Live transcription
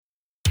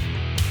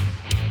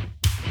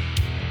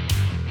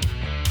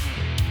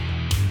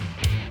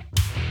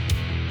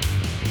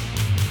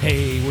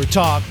we're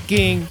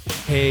talking.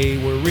 Hey,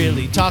 we're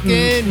really talking.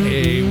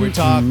 Hey, we're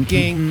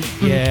talking.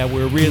 Yeah,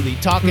 we're really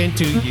talking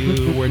to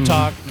you. We're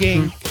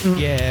talking.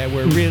 Yeah,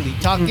 we're really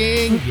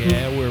talking.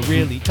 Yeah, we're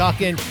really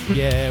talking.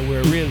 Yeah,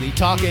 we're really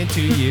talking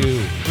to you.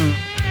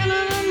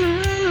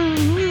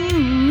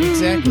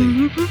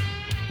 Exactly.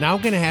 Now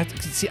I'm gonna have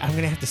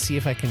to see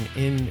if I can,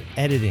 in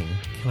editing,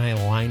 can I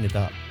line it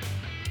up?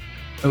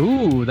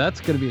 Ooh, that's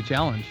gonna be a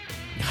challenge.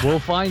 We'll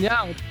find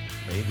out.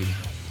 Maybe.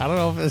 I don't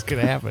know if that's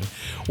gonna happen.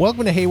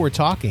 Welcome to Hey We're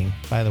Talking,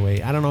 by the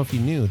way. I don't know if you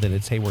knew that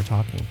it's Hey We're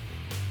Talking.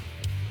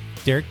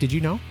 Derek, did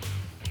you know?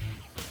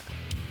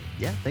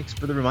 Yeah, thanks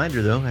for the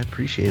reminder, though. I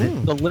appreciate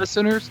it. The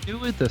listeners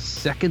knew it the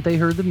second they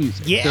heard the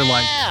music. Yeah! They're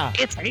like,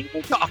 it's Hey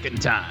We're Talking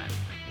time.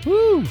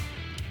 Woo!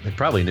 They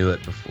probably knew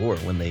it before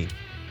when they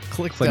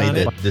Clicked made on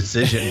it. the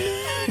decision.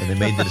 And they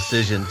made the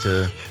decision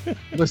to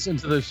Listen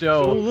to the oh,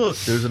 show. look,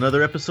 there's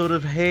another episode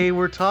of Hey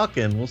We're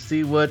Talking. We'll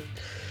see what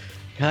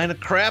kind of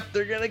crap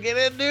they're going to get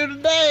into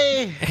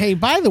today. Hey,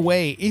 by the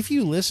way, if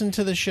you listen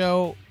to the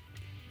show,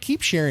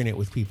 keep sharing it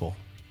with people.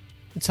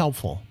 It's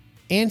helpful.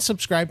 And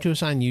subscribe to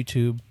us on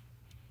YouTube.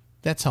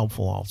 That's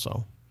helpful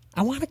also.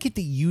 I want to get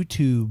the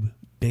YouTube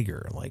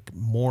bigger, like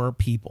more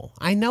people.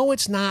 I know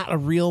it's not a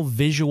real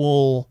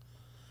visual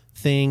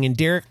thing, and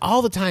Derek,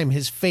 all the time,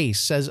 his face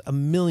says a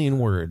million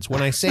words.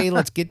 When I say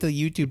let's get to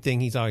the YouTube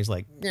thing, he's always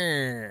like,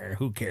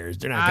 who cares?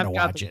 They're not going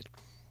to watch it.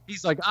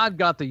 He's like, I've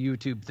got the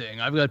YouTube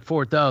thing. I've got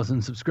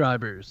 4,000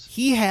 subscribers.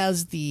 He's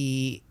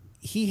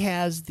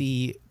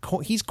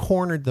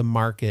cornered the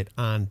market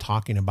on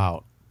talking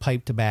about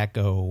pipe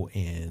tobacco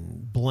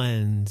and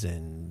blends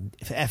and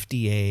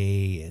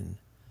FDA, and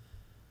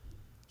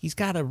he's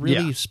got a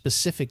really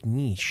specific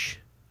niche.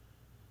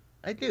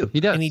 I do.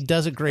 He does. And he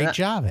does a great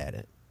job at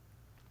it.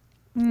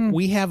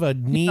 We have a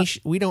niche.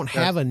 We don't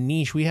have a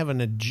niche. We have a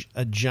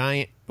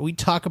giant. We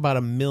talk about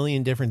a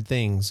million different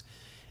things,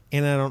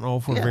 and I don't know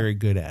if we're very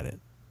good at it.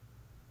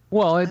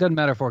 Well, it doesn't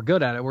matter if we're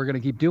good at it. We're going to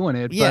keep doing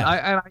it.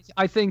 Yeah. But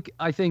I think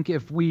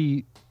if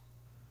we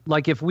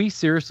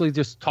seriously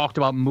just talked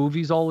about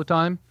movies all the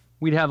time,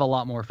 we'd have a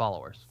lot more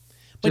followers.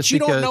 But Just you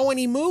don't because know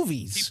any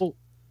movies. people.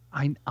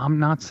 I'm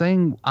not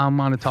saying I'm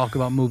going to talk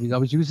about movies. I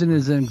was using it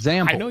as an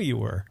example. I know you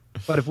were.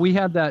 But if we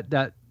had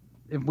that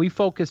if we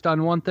focused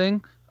on one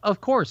thing, of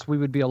course we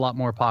would be a lot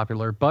more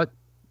popular. But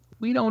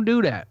we don't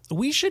do that.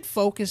 We should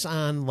focus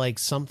on like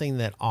something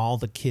that all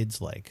the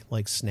kids like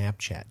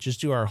Snapchat. Just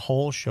do our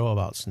whole show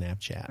about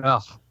Snapchat.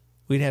 Ugh.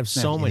 We'd have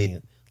so many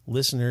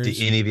listeners.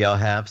 Do any of y'all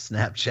have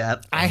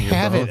Snapchat? I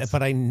have it,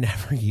 but I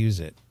never use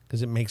it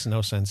because it makes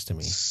no sense to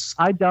me.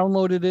 I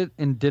downloaded it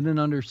and didn't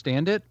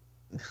understand it.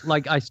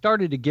 Like I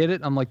started to get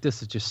it. I'm like,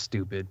 this is just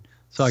stupid.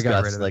 So I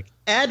got rid Scott's of it. like,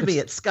 add me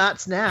at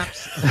Scott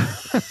Snaps.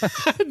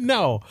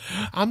 No,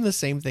 I'm the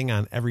same thing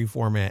on every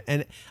format.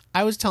 And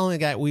I was telling the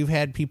guy, we've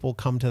had people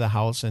come to the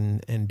house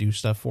and do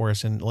stuff for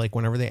us. And like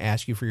whenever they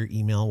ask you for your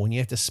email, when you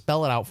have to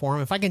spell it out for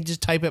them, if I can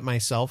just type it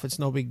myself, it's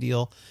no big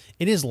deal.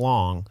 It is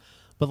long.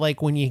 But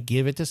like when you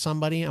give it to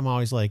somebody, I'm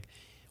always like,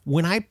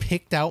 when I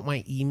picked out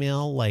my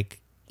email,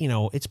 like, you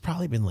know, it's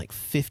probably been like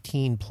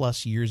 15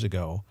 plus years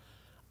ago.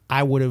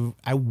 I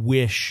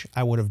wish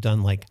I would have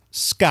done like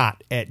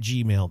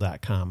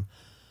scott@gmail.com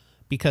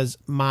because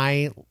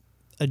my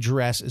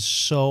address is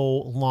so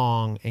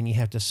long and you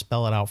have to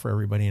spell it out for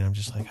everybody. And I'm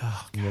just like,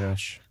 oh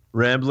gosh.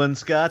 Ramblin'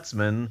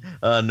 Scotsman,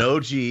 no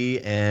G,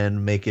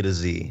 and make it a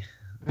Z.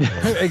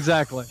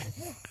 Exactly.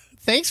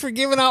 Thanks for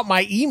giving out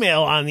my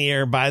email on the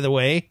air, by the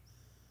way.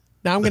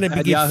 Now I'm going to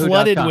get Yahoo.com.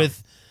 flooded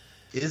with.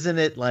 Isn't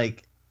it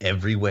like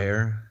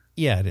everywhere?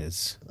 Yeah, it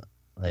is.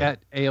 Like, At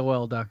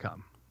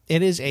AOL.com.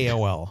 It is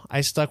AOL.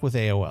 I stuck with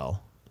AOL.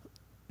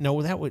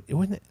 No, that would, it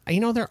wouldn't. You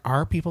know, there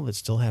are people that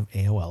still have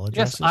AOL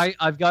addresses. Yes,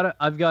 I've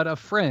got a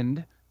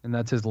friend, and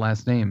that's his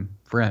last name,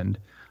 friend.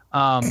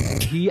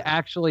 He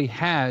actually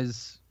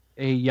has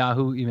a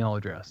Yahoo email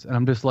address, and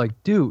I'm just like,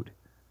 dude,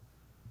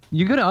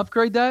 you gonna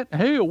upgrade that?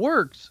 Hey, it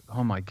works.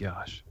 Oh my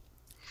gosh.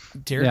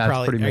 Derek, Yeah, it's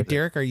probably. pretty amazing.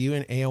 Derek, are you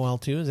in AOL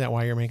too? Is that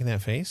why you're making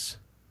that face?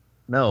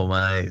 no,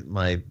 my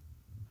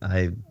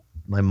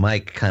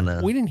mic kind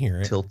of We didn't hear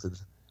it. tilted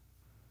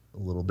a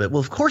little bit. Well,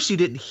 of course you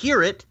didn't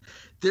hear it.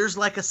 There's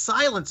like a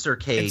silencer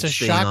cage It's a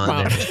thing shock on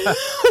mount. there.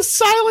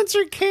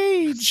 Silencer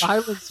cage.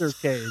 Silencer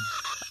cage.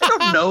 I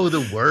don't know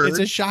the word. It's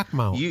a shock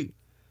mount. You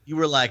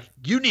were like,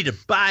 you need to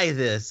buy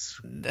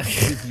this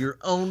with your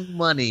own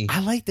money.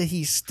 I like that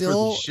he's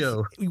still For the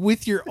show.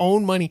 with your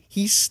own money.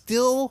 He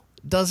still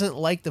doesn't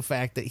like the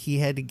fact that he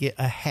had to get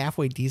a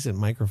halfway decent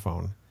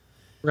microphone.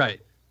 Right.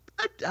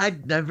 I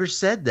never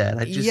said that.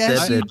 I just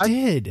Yes, said you that.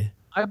 did.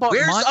 I bought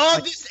Where's my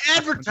all this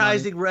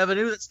advertising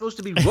revenue that's supposed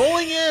to be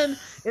rolling in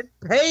and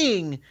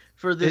paying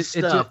for this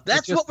It stuff?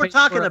 That's just what we're pays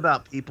talking for it.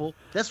 about, people.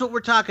 That's what we're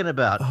talking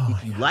about. Oh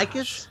if you my like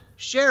gosh. us,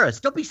 share us.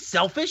 Don't be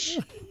selfish.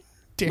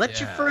 Let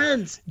your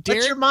friends,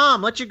 Derek- let your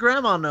mom, let your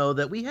grandma know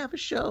that we have a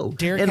show.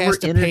 Derek and has we're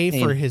to pay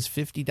entertaining. for his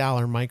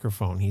 $50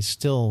 microphone. He's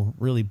still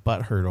really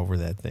butthurt over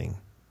that thing.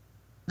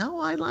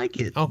 No, I like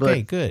it.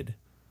 Okay, but good.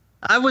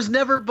 I was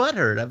never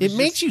butthurt. I was It just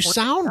makes you pointing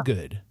sound out.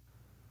 good.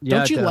 Yeah,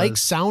 Don't it you like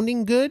does.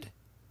 sounding good?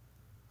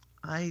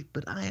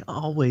 But I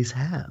always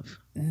have.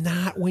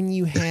 Not when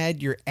you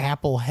had your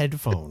Apple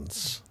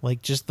headphones,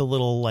 like just the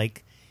little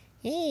like,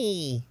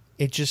 hey,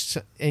 it just,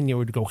 and you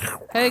would go,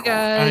 Hey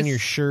guys, on your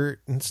shirt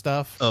and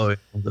stuff. Oh,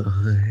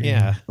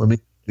 Yeah. Let me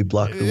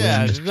block the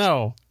Yeah, wind.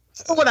 no,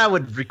 When I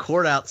would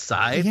record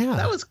outside, Yeah.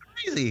 that was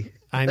crazy.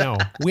 I know.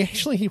 We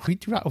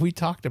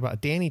talked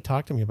about, Danny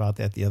talked to me about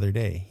that the other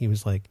day. He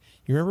was like,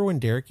 you remember when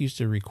Derek used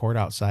to record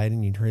outside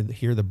and you'd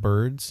hear the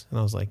birds? And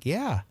I was like,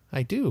 yeah,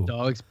 I do.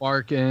 dogs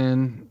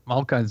barking,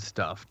 all kinds of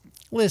stuff.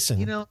 Listen,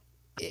 You know,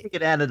 I think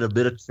it added a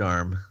bit of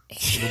charm, a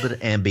little bit of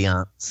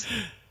ambiance.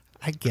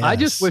 I guess. I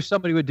just wish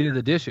somebody would do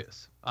the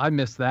dishes. I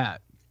miss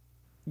that.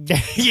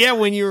 Yeah,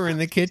 when you were in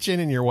the kitchen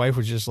and your wife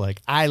was just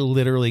like, I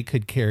literally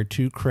could care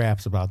two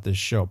craps about this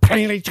show.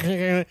 Hey,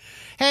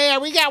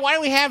 what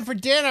do we have for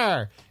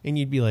dinner? And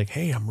you'd be like,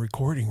 hey, I'm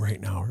recording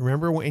right now.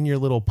 Remember in your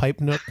little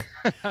pipe nook?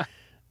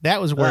 That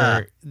was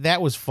where,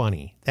 that was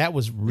funny. That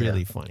was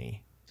really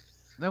funny.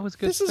 That was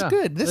good This stuff. is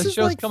good. This is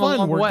show's like come a fun.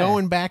 long We're way.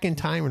 going back in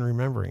time and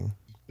remembering.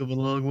 Come a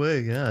long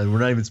way, yeah. We're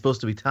not even supposed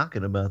to be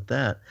talking about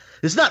that.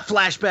 It's not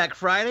Flashback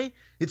Friday.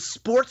 It's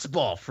Sports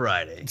Ball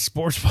Friday.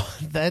 Sports ball.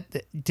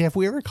 Have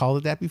we ever called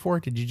it that before?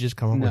 Did you just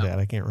come up with No. that?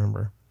 I can't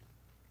remember.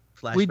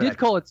 Flashback. We did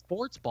call it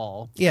sports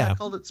ball. Yeah, I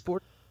called it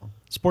Sports Ball.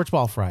 Sports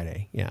Ball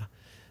Friday. Yeah.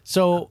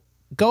 So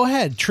go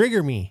ahead,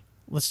 trigger me.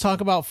 Let's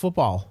talk about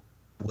football.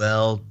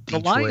 Well, The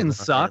Detroit Lions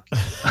suck.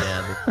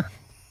 Yeah,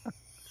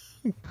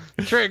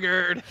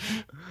 Triggered.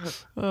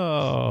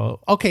 Oh,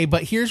 okay.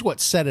 But here's what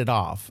set it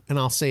off, and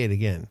I'll say it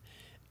again.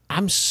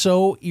 I'm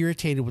so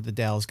irritated with the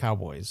Dallas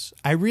Cowboys.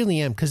 I really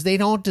am, because they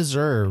don't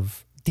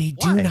deserve. They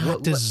do Why? not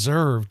What-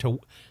 deserve to.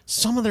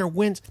 Some of their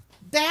wins.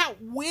 That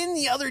win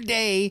the other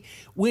day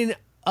when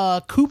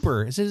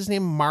Cooper, is it his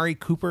name, Amari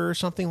Cooper or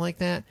something like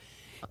that?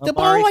 The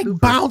ball Amari like Cooper.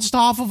 bounced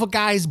off of a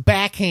guy's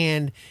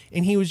backhand,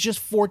 and he was just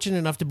fortunate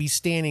enough to be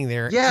standing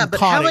there. yeah, and but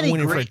caught how it many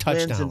winning for a great wins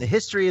touchdown. in the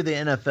history of the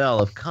NFL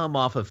have come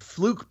off of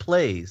fluke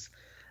plays?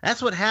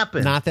 That's what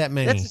happened. Not that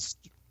many.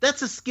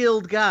 That's a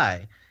skilled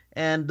guy.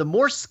 And the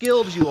more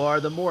skilled you are,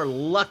 the more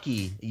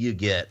lucky you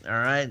get. All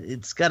right,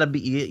 it's got to be.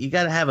 You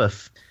got to have a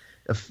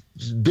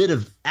bit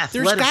of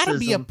athleticism. There's got to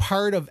be a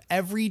part of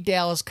every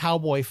Dallas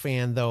Cowboy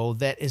fan, though,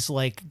 that is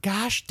like,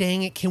 gosh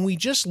dang it, can we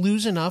just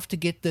lose enough to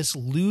get this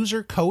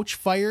loser coach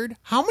fired?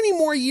 How many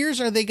more years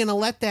are they going to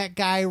let that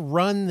guy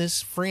run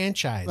this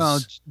franchise? Well,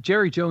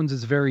 Jerry Jones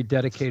is very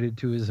dedicated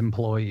to his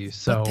employees.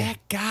 So but that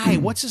guy,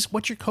 what's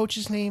your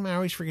coach's name? I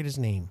always forget his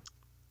name.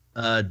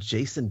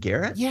 Jason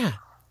Garrett. Yeah.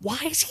 Why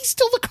is he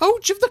still the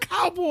coach of the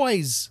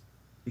Cowboys?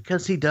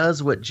 Because he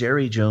does what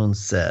Jerry Jones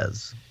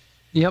says.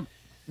 Yep.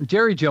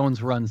 Jerry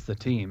Jones runs the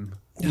team.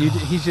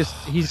 He's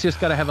just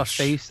got to have a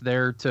face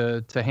there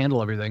to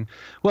handle everything.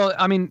 Well,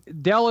 I mean,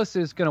 Dallas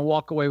is going to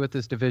walk away with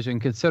this division,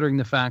 considering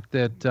the fact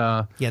that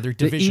their the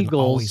division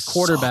Eagles always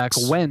quarterback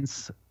sucks.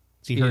 Wentz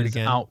Is he hurt is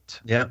again? out.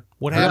 Yep.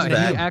 What Yeah, happened to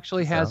he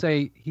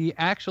him?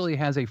 actually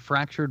has a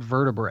fractured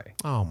vertebrae.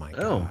 Oh my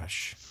Oh.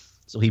 gosh.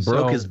 So he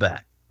broke So- his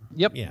back.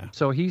 Yep. Yeah.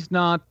 So he's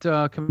not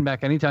coming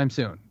back anytime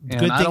soon. And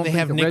Good I thing don't they think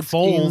have the Nick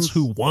Redskins- Foles,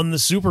 who won the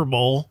Super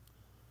Bowl.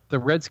 The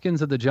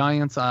Redskins of the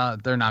Giants,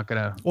 they're not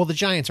gonna. Well, the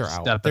Giants are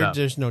out. Step it up.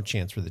 There's no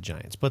chance for the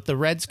Giants. But the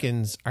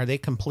Redskins, are they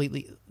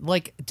completely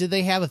like? Do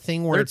they have a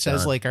thing where They're it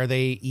says done. like, are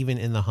they even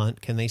in the hunt?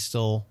 Can they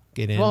still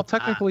get in? Well,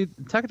 technically,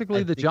 I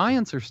the think-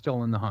 Giants are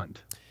still in the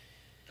hunt.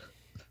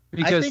 I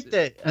Because think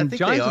the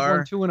Giants have are.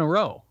 won 2 in a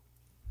row.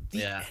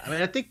 Yeah, I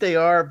mean, I think they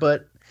are,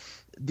 but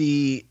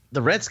the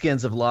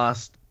Redskins have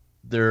lost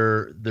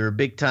their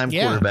big time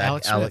Yeah, quarterback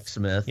Alex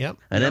Smith. Smith. Yep.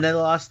 And then they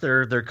lost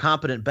their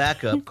competent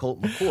backup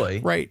Colt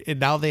McCoy. Right, and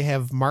now they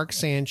have Mark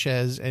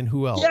Sanchez and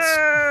who else?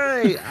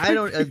 Yay! I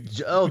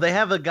don't. They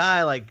have a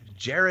guy like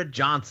Jared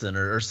Johnson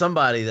or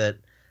somebody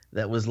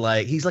that was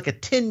like, he's like a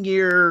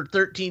 10-year,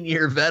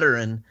 13-year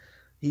veteran.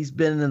 He's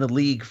been in the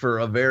league for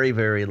a very,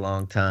 very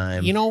long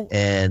time. You know-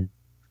 and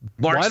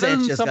Mark Why doesn't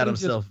Sanchez got somebody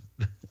himself.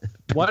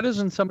 Why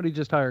doesn't somebody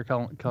just hire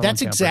Colin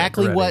That's Kaepernick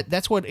exactly already?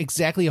 that's what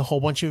exactly a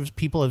whole bunch of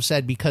people have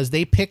said, because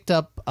they picked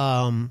up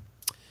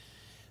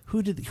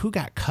who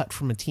got cut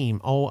from a team?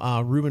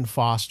 Reuben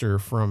Foster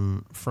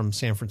from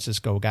San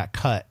Francisco got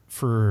cut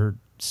for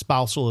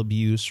spousal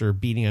abuse or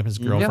beating up his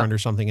girlfriend or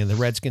something, and the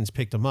Redskins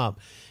picked him up.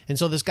 And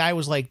so this guy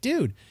was like,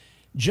 dude,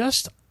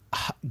 just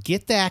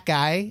get that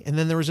guy. And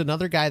then there was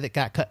another guy that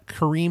got cut,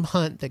 Kareem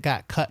Hunt, that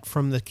got cut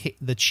from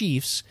the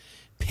Chiefs.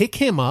 Pick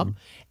him up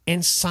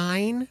and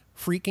sign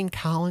freaking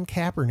Colin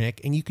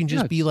Kaepernick, and you can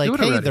just Yeah, be just like, do it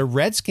hey, already. the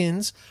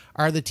Redskins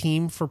are the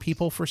team for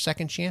people for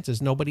second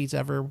chances. Nobody's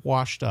ever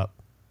washed up.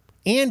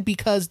 And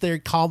because they're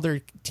called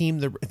their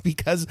team,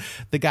 because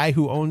the guy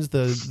who owns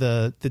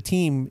the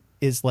team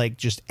is like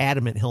just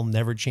adamant he'll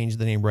never change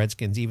the name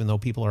Redskins, even though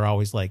people are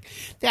always like,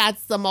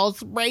 that's the most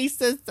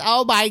racist.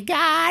 Oh my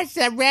gosh,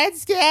 the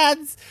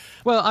Redskins.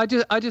 Well,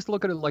 I just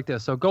look at it like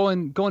this. So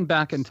going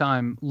back in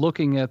time,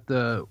 looking at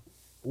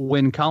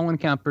when Colin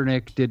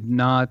Kaepernick did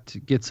not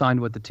get signed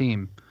with the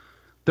team,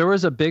 there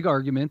was a big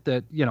argument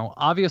that,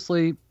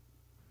 obviously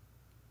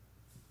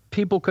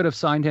people could have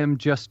signed him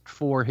just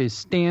for his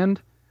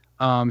stand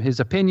his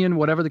opinion,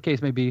 whatever the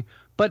case may be.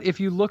 But if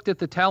you looked at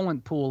the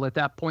talent pool at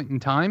that point in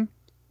time,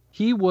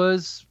 he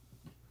was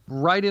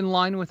right in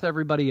line with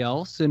everybody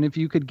else. And if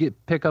you could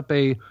pick up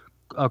a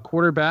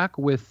quarterback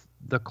with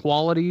the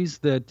qualities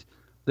that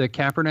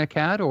Kaepernick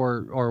had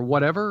or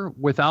whatever,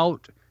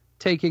 without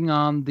taking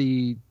on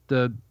the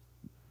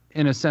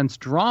in a sense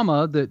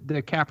drama that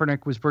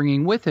Kaepernick was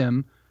bringing with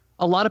him,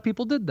 a lot of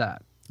people did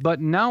that.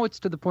 But now it's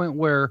to the point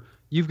where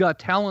you've got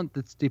talent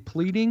that's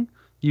depleting.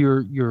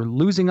 You're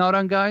losing out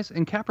on guys,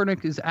 and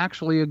Kaepernick is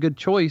actually a good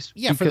choice.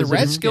 Yeah, for the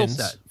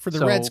Redskins. For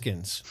the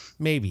Redskins,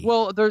 maybe.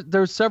 Well,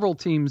 there's several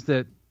teams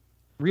that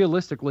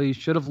realistically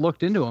should have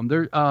looked into him.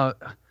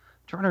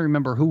 Trying to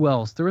remember who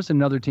else. There was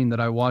another team that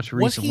I watched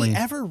recently. Was he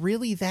ever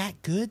really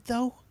that good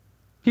though?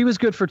 He was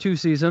good for 2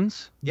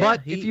 seasons. Yeah,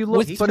 but if you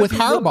look with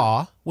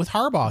Harbaugh,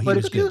 he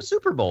was good. To a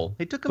Super Bowl.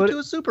 He took him to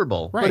a Super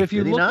Bowl. Right. But if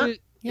you look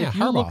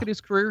at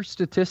his career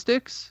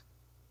statistics,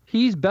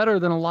 he's better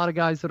than a lot of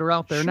guys that are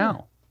out there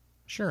now.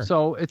 Sure.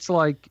 So it's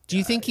like, do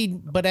you think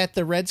but at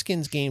the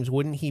Redskins games,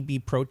 wouldn't he be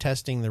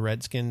protesting the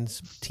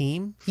Redskins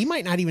team? He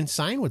might not even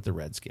sign with the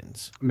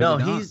Redskins. No,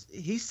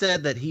 he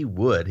said that he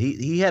would.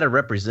 He had a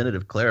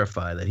representative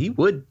clarify that he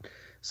would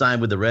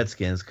sign with the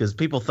Redskins because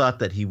people thought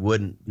that he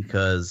wouldn't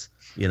because,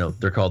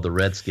 they're called the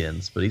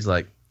Redskins. But he's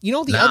like, the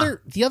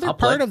other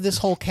part of this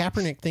whole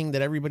Kaepernick thing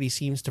that everybody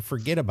seems to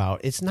forget about,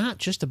 it's not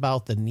just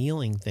about the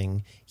kneeling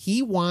thing.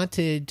 He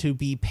wanted to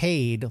be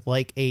paid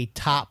like a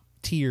top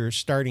tier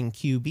starting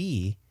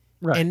QB,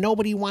 right? And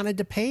nobody wanted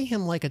to pay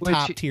him like a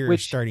top tier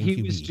starting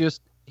QB.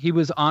 He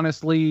was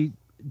honestly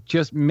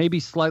just maybe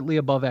slightly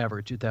above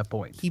average at that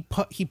point.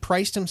 He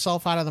priced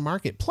himself out of the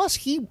market. Plus,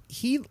 he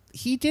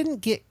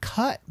didn't get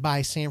cut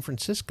by San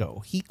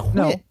Francisco. He quit.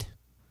 No.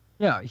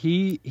 Yeah,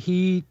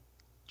 he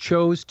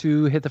chose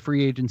to hit the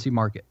free agency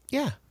market.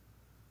 Yeah,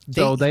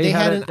 they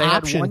had an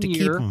option to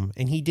keep him,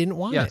 and he didn't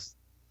want it.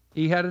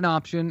 He had an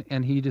option,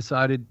 and he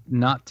decided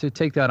not to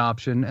take that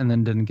option and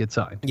then didn't get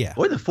signed. Yeah.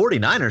 Or the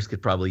 49ers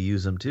could probably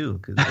use him, too.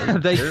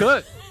 They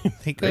could.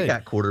 They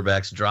got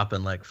quarterbacks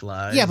dropping like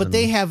flies. Yeah, but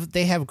they have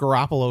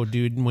Garoppolo,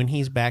 dude, and when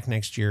he's back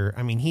next year,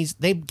 I mean,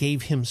 they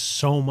gave him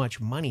so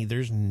much money.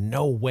 There's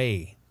no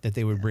way that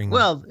they would bring him.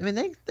 Well, I mean,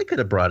 they could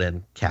have brought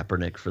in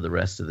Kaepernick for the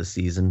rest of the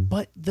season.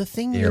 But the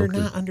thing you're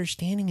not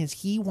understanding is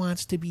he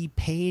wants to be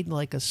paid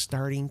like a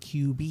starting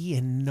QB,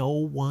 and no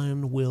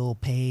one will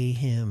pay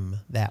him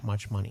that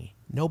much money.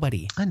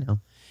 Nobody. I know.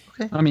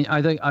 Okay. I mean,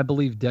 I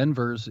believe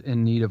Denver's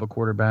in need of a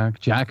quarterback.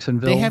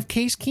 Jacksonville. They have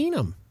Case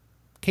Keenum.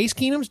 Case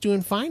Keenum's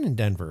doing fine in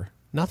Denver.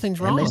 Nothing's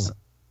wrong.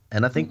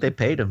 And I think they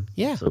paid him.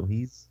 Yeah. So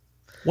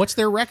What's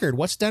their record?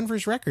 What's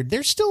Denver's record?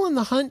 They're still in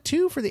the hunt,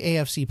 too, for the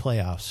AFC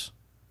playoffs,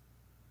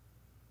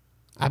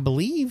 I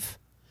believe.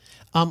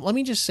 Let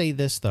me just say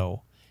this,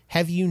 though.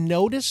 Have you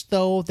noticed,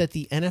 though, that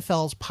the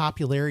NFL's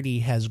popularity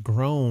has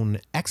grown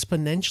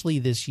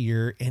exponentially this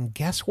year? And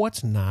guess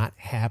what's not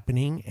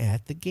happening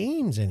at the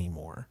games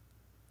anymore?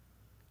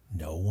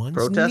 No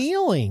one's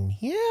kneeling.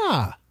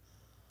 Yeah.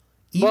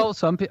 Well,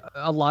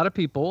 a lot of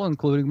people,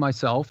 including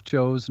myself,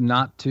 chose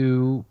not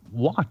to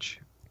watch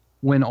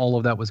when all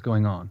of that was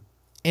going on.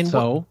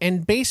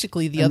 And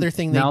basically the other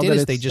thing they did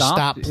is they just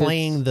stopped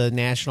playing the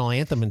national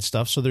anthem and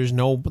stuff. So there's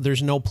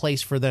no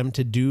place for them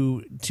to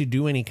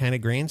do any kind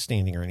of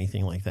grandstanding or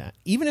anything like that.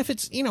 Even if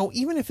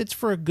it's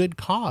for a good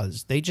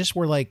cause, they just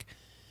were like,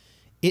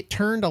 it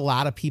turned a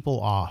lot of people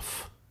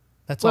off.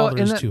 That's all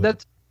there is to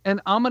it. And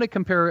I'm going to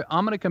compare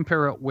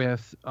it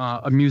with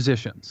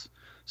musicians.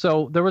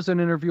 So there was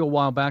an interview a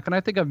while back, and I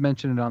think I've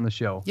mentioned it on the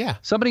show. Yeah.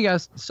 Somebody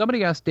asked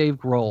Dave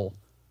Grohl,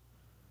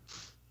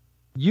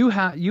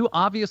 You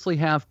obviously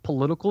have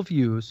political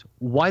views.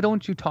 Why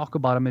don't you talk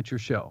about them at your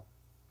show?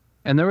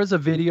 And there was a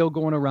video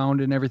going around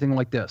and everything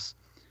like this.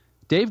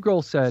 Dave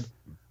Grohl said,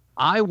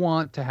 I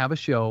want to have a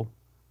show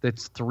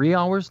that's 3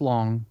 hours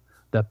long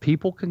that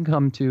people can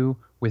come to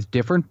with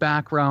different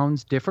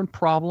backgrounds, different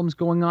problems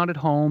going on at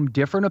home,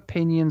 different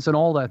opinions and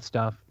all that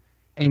stuff,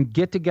 and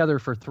get together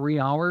for 3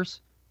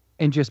 hours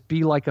and just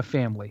be like a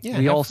family. Yeah,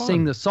 we all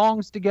sing the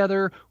songs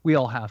together. We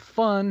all have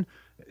fun.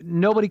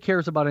 Nobody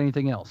cares about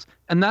anything else.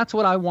 And that's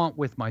what I want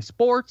with my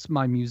sports,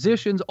 my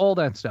musicians, all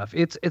that stuff.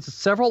 It's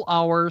several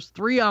hours,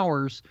 3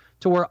 hours,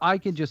 to where I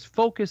can just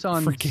focus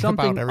on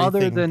something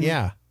other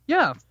than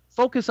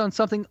focus on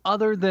something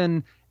other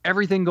than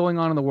everything going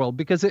on in the world.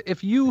 Because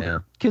if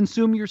you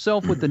consume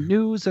yourself with the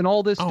news and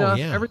all this stuff,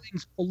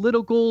 everything's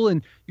political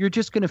and you're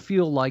just going to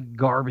feel like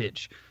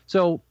garbage.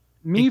 So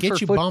it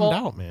gets you bummed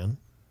out, man.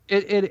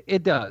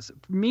 It does.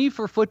 Me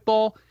for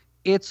football,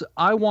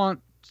 I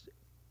want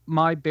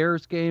my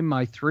Bears game,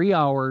 my 3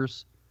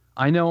 hours.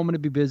 I know I'm going to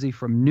be busy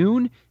from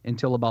noon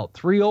until about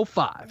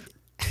 3:05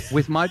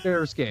 with my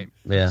Bears game.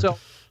 Yeah. So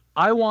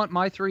I want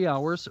my 3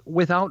 hours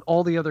without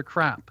all the other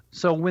crap.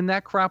 So when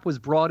that crap was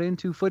brought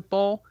into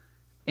football,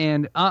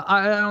 and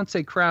I don't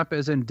say crap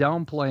as in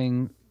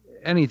downplaying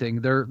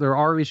anything. There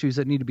are issues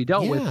that need to be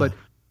dealt with, but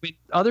when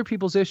other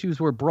people's issues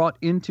were brought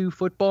into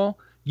football,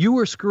 you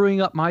were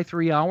screwing up my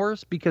 3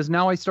 hours because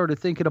now I started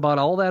thinking about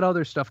all that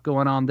other stuff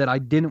going on that I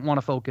didn't want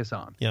to focus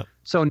on. Yep.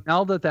 So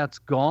now that that's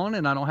gone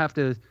and I don't have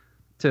to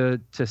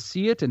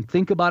see it and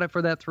think about it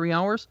for that 3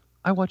 hours,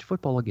 I watch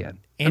football again.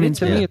 And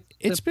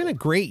it's been a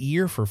great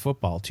year for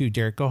football too.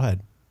 Derek, go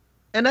ahead.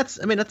 And that's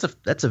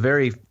a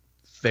very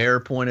fair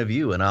point of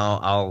view, and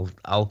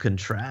I'll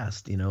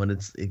contrast, and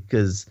it's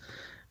because,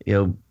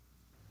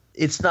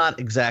 it's not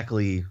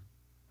exactly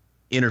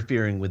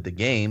interfering with the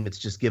game. It's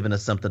just giving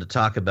us something to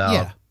talk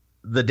about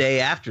the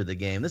day after the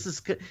game. This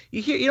is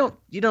you're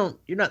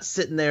not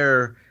sitting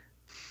there,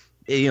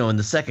 in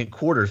the second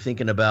quarter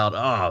thinking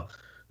about,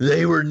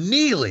 they were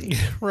kneeling.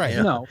 Right.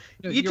 No,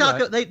 you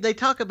talk. Right. They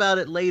talk about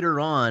it later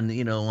on,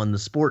 on the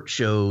sports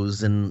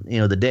shows and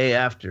the day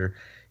after.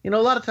 A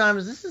lot of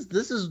times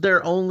this is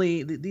their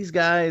only. These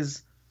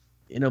guys,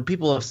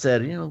 people have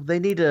said, they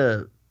need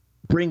to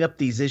bring up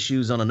these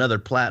issues on another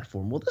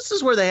platform. Well, this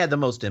is where they had the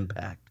most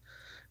impact.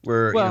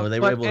 Where they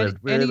were able to.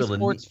 Any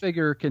sports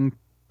figure can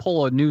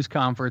pull a news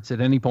conference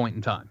at any point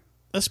in time.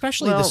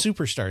 Especially the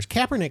superstars.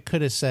 Kaepernick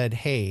could have said,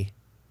 "Hey,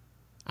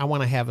 I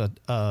want to have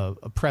a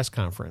press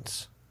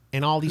conference."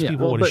 And all these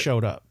people would have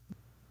showed up.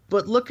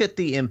 But look at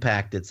the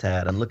impact it's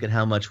had, and look at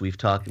how much we've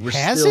talked. We're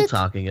Has still it?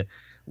 talking it.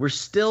 We're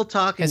still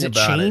talking Has it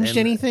about it. changed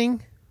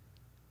anything?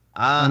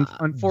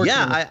 Unfortunately,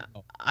 yeah,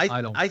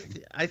 I don't.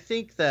 I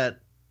think that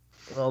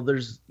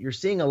you're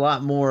seeing a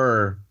lot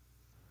more.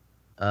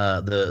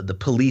 The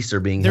police are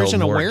being There's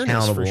held an more awareness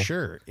accountable. for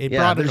sure. It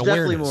brought an there's awareness.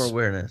 definitely more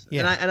awareness.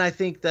 Yeah. And I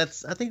think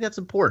that's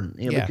important,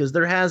 because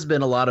there has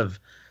been a lot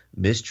of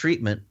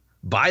mistreatment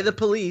by the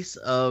police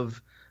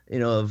of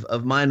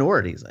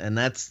minorities, and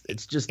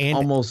it's just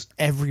almost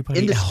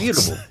everybody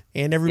indisputable. Else.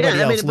 And everybody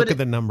else look at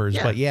the numbers,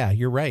 yeah. but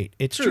you're right.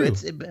 It's true.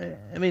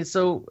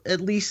 So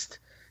at least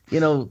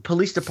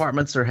police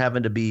departments are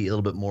having to be a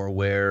little bit more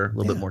aware, a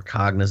little bit more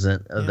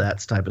cognizant of that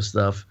type of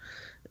stuff,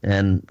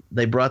 and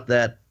they brought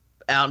that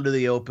out into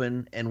the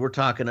open, and we're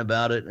talking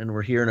about it, and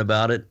we're hearing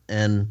about it,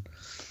 and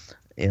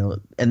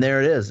and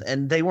there it is.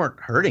 And they weren't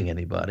hurting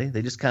anybody.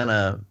 They just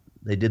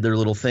they did their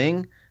little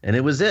thing, and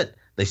it was it.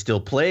 They still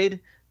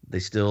played. They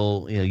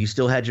still, you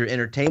still had your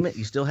entertainment.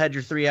 You still had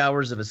your 3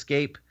 hours of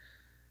escape.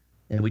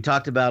 And we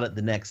talked about it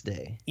the next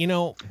day.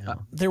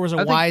 There was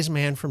a wise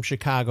man from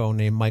Chicago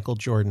named Michael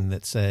Jordan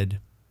that said,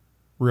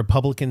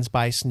 Republicans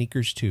buy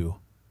sneakers too.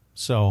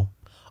 So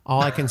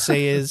all I can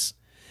say is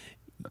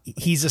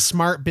he's a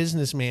smart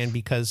businessman,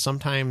 because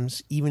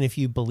sometimes even if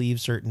you believe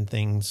certain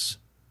things,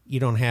 you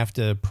don't have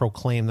to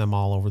proclaim them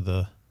all over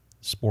the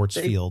sports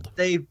field.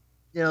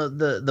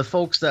 The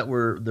folks that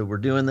were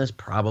doing this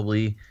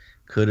probably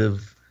could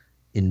have,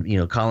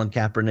 Colin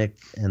Kaepernick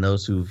and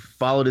those who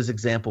followed his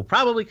example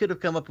probably could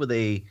have come up with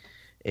a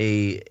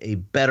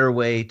better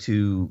way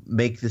to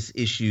make this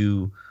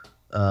issue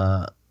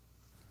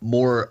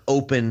more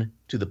open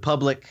to the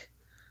public,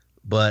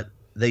 but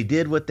they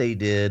did what they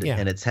did,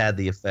 and it's had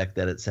the effect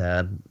that it's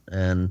had,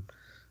 and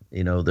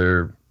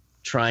they're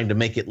trying to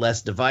make it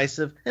less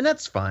divisive, and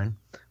that's fine.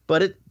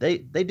 But they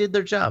did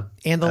their job,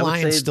 and the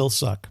Lions still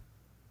suck.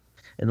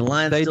 And the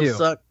Lions still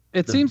suck.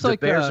 It seems like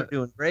the Bears are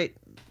doing great.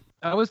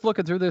 I was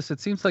looking through this. It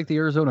seems like the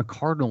Arizona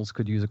Cardinals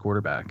could use a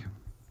quarterback.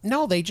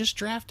 No, they just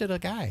drafted a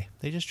guy.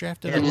 They just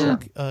drafted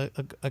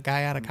a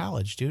guy out of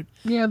college, dude.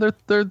 Yeah, they're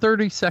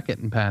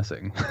 32nd in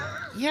passing.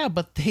 Yeah,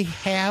 but they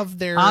have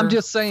their I'm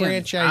just saying.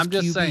 franchise I'm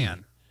just QB.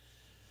 saying.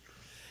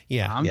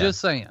 Yeah. I'm just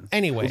saying.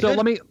 Anyway.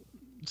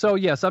 So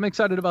yes, I'm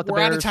excited about the We're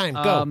Bears. out of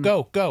time.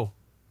 Go.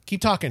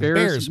 Keep talking.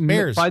 Bears.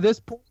 By this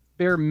point,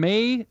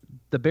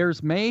 the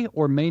Bears may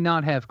or may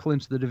not have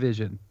clinched the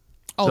division.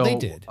 Oh, so, they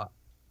did.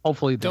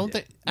 Hopefully they Don't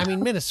did. they? I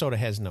mean, Minnesota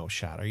has no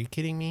shot. Are you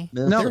kidding me?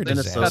 No, They're a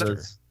disaster.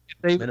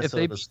 If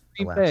they beat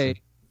Green Bay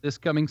this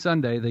coming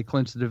Sunday, they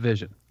clinch the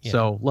division. Yeah.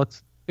 So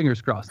let's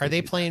fingers crossed. Are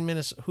they playing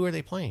Minnesota? Who are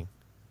they playing?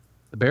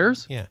 The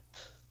Bears? Yeah.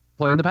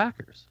 Playing the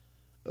Packers.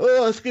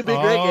 Oh, it's going to be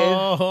a great game.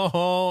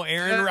 Oh,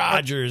 Aaron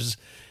Rodgers.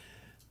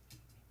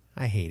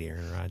 I hate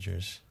Aaron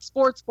Rodgers.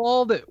 Sports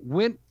ball that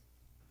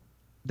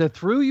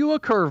threw you a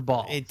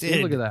curveball. It did.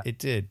 See, look at that. It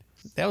did.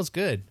 That was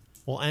good.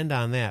 We'll end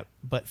on that.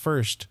 But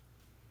first,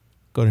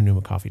 go to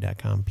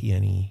pneumacoffee.com,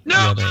 PNE.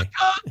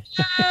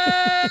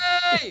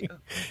 Yay!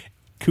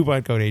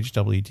 Coupon code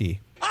HWT.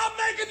 I'm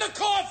making the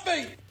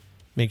coffee.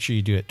 Make sure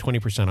you do it.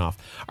 20% off.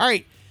 All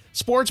right.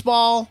 Sports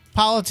ball,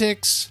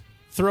 politics,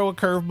 throw a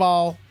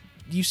curveball.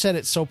 You said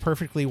it so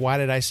perfectly. Why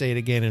did I say it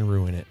again and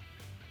ruin it?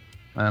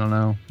 I don't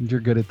know. You're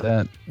good at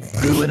that.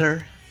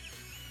 Ruiner.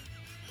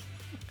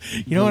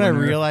 You know what I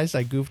realized?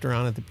 I goofed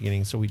around at the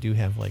beginning, so we do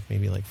have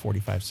maybe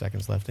 45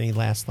 seconds left. Any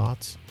last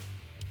thoughts?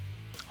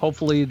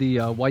 Hopefully the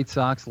White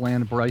Sox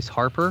land Bryce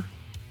Harper.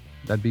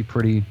 That'd be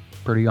pretty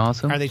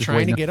awesome. Are they Just trying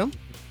to waiting get him?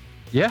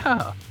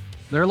 Yeah.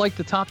 They're like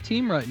the top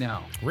team right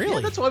now. Really?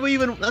 Yeah,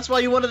 that's why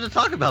you wanted to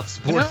talk about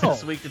sports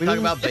this week, to talk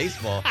about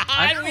baseball.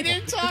 We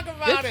didn't talk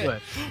about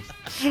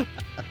it.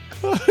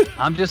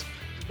 I'm just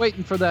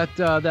waiting for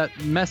that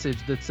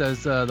message that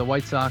says the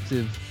White Sox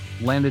have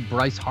landed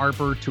Bryce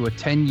Harper to a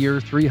 10-year,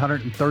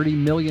 $330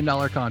 million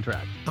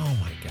contract. Oh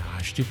my God.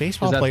 gosh, do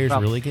baseball that's players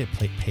probably- really get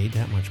paid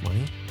that much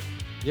money?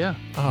 Yeah.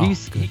 Oh,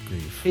 good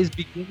grief. His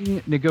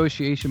beginning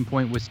negotiation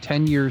point was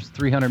 10 years,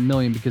 $300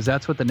 million, because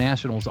that's what the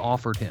Nationals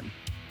offered him,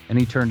 and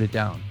he turned it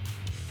down.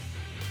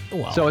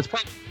 Well, So it's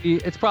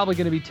probably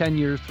going to be 10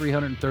 years,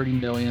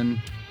 $330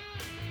 million.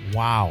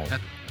 wow.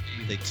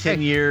 Say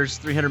 10 years,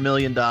 $300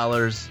 million,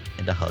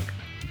 and a hug.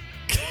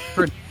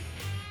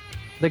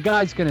 The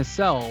guy's going to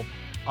sell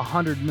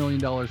 $100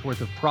 million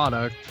worth of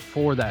product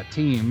for that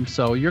team,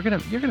 so you're gonna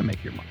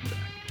make your money back.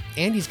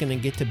 And he's going to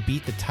get to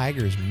beat the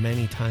Tigers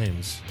many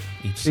times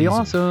each Be season.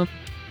 awesome.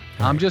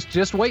 All I'm right.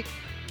 just wait.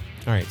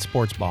 All right,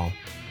 sports ball.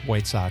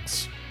 White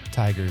Sox,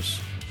 Tigers.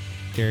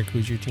 Derek,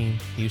 who's your team?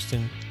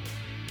 Houston.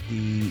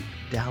 The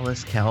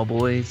Dallas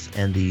Cowboys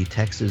and the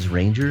Texas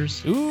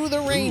Rangers. Ooh, the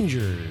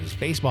Rangers.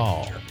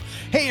 Baseball.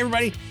 Hey,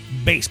 everybody.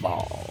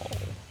 Baseball.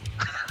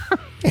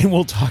 And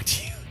we'll talk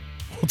to you.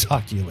 We'll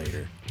talk to you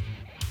later.